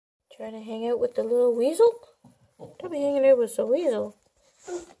Trying to hang out with the little weasel? Don't be hanging out with the weasel.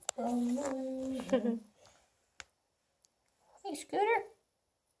 Hey, Scooter.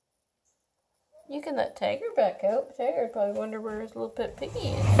 You can let Tiger back out. Tiger would probably wonder where his little pet piggy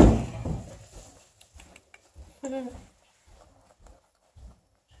is.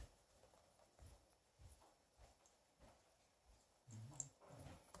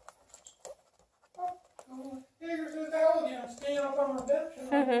 Tiger's just out again, staying up on my bed.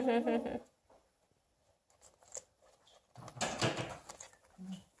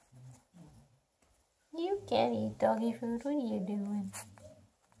 You can't eat doggy food. What are you doing?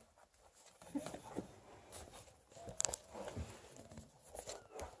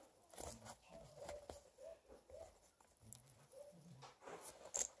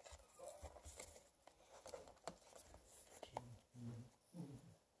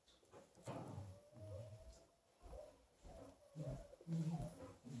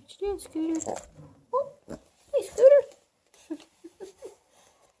 What you doing, Scooter? Oh, hey, Scooter.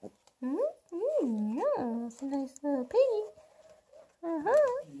 Yeah, that's a nice little piggy.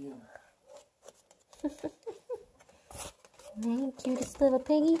 Hey, cutest little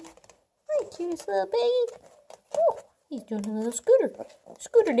piggy. Hi, cutest little piggy. Oh, he's doing a little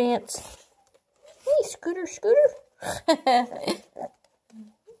scooter dance. Hey, Scooter.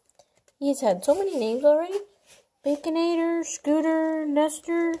 He's had so many names already. Baconator, Scooter,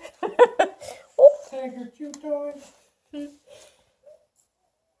 Nestor. Oh, Tiger, cute toy.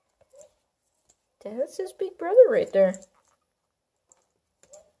 That's his big brother right there.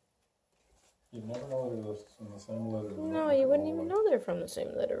 You'd never know they're from the same litter. No, you wouldn't even know they're from the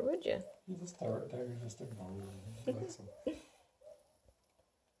same litter, would you? You just Tiger just ignores them. He likes them.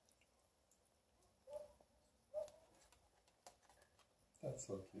 That's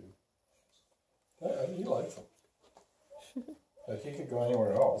so cute. He likes them. Like he could go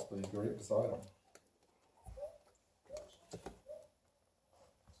anywhere else, but he's right beside him.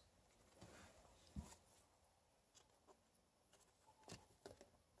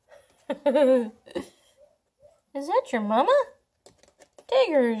 Is that your mama?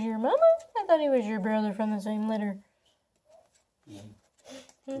 Tiger is your mama? I thought he was your brother from the same litter. Yeah.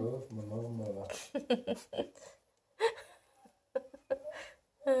 Brother from another mother.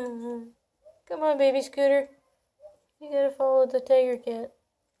 Come on, baby Scooter. You gotta follow the tiger cat.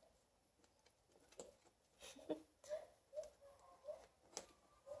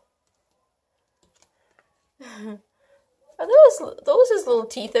 Are those his little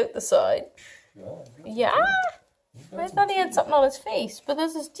teeth out the side? Yeah? I thought he had something on his face, but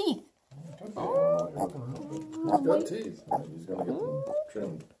that's his teeth. He's got teeth. He's gonna get them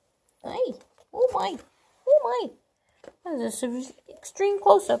trimmed. Hey, oh my. That is an extreme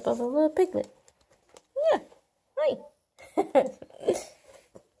close-up of a little piglet. Yeah, hi. Yeah,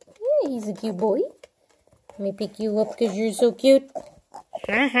 he's a cute boy. Let me pick you up because you're so cute.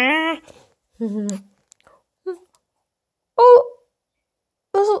 Oh,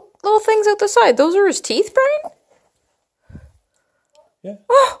 those little things out the side, those are his teeth, Brian? Yeah.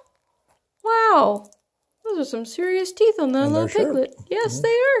 Oh, wow. Those are some serious teeth on that little piglet. Sharp. Yes, they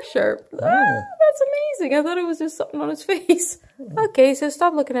are sharp. Ah, that's amazing. I thought it was just something on his face. Okay, so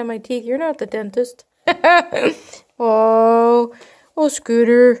stop looking at my teeth. You're not the dentist. Oh,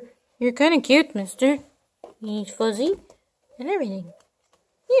 Scooter. You're kind of cute, mister. He's fuzzy and everything.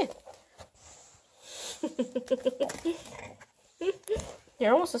 Yeah.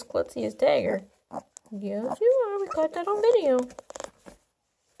 You're almost as klutzy as Tiger. Yes, you are. We caught that on video.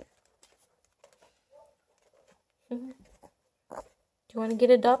 Do you want to get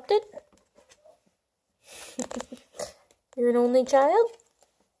adopted? You're an only child?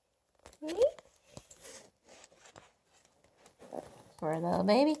 Poor little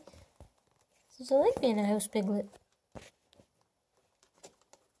baby. Does it like being a house piglet?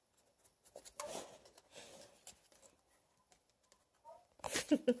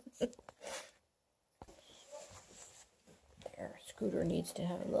 There, Scooter needs to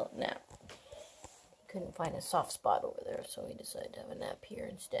have a little nap. He couldn't find a soft spot over there, so he decided to have a nap here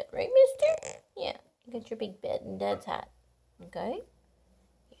instead. Right, mister? Yeah, you got your big bed and Dad's hat. Okay?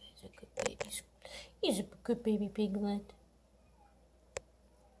 He's a good baby. He's a good baby piglet.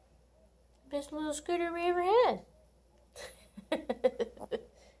 Best little Scooter we ever had.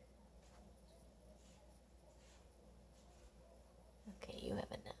 Okay, you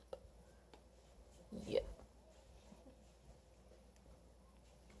have a nap. Yep.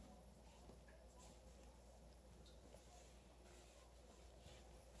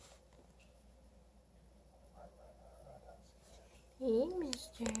 Hey,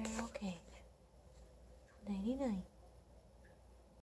 mister. Okay. Nighty-night.